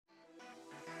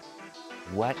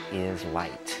what is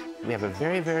light? We have a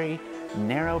very, very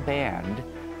narrow band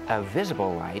of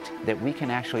visible light that we can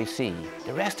actually see.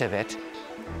 The rest of it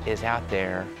is out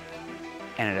there,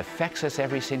 and it affects us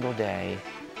every single day,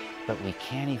 but we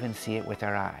can't even see it with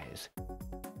our eyes.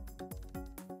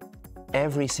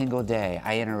 Every single day,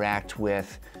 I interact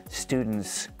with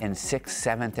students in 6th,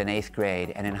 7th, and 8th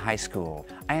grade, and in high school.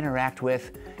 I interact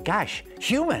with, gosh,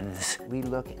 humans. We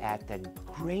look at the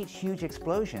great, huge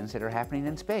explosions that are happening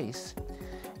in space,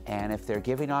 and if they're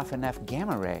giving off enough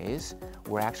gamma rays,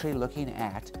 we're actually looking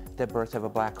at the birth of a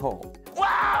black hole.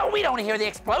 Wow, we don't hear the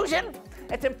explosion!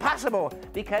 It's impossible,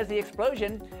 because the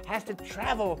explosion has to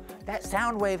travel. That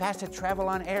sound wave has to travel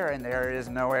on air, and there is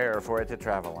no air for it to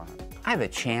travel on. I have a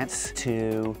chance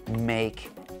to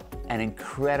make an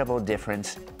incredible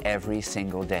difference every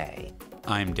single day.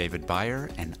 I'm David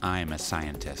Beier, and I'm a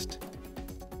scientist.